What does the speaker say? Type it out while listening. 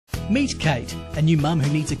Meet Kate, a new mum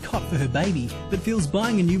who needs a cot for her baby but feels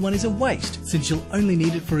buying a new one is a waste since she'll only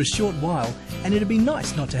need it for a short while and it'd be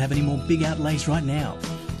nice not to have any more big outlays right now.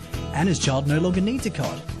 Anna's child no longer needs a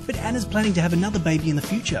cot, but Anna's planning to have another baby in the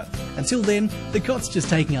future. Until then, the cot's just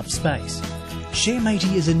taking up space.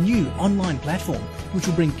 Sharematey is a new online platform which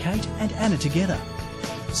will bring Kate and Anna together.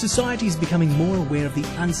 Society is becoming more aware of the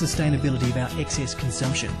unsustainability of our excess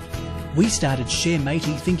consumption. We started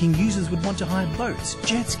Sharematey thinking users would want to hire boats,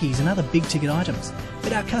 jet skis and other big ticket items,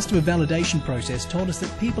 but our customer validation process told us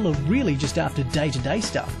that people are really just after day-to-day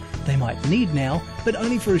stuff they might need now, but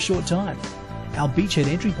only for a short time. Our beachhead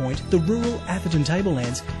entry point, the rural Atherton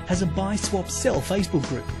Tablelands, has a buy, swap, sell Facebook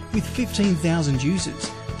group with 15,000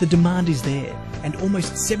 users. The demand is there, and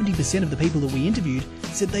almost 70% of the people that we interviewed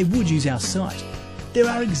said they would use our site. There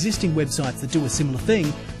are existing websites that do a similar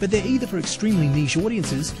thing, but they're either for extremely niche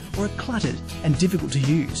audiences or are cluttered and difficult to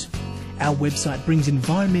use. Our website brings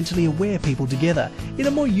environmentally aware people together in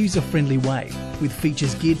a more user-friendly way, with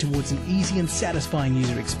features geared towards an easy and satisfying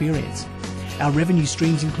user experience. Our revenue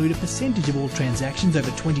streams include a percentage of all transactions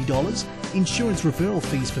over $20, insurance referral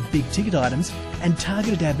fees for big ticket items, and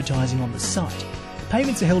targeted advertising on the site.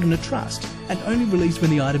 Payments are held in a trust and only released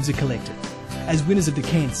when the items are collected. As winners of the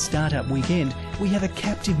Cairns Startup Weekend, we have a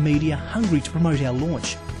captive media hungry to promote our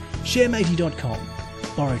launch. Sharematey.com.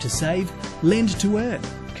 Borrow to save, lend to earn,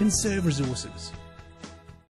 conserve resources.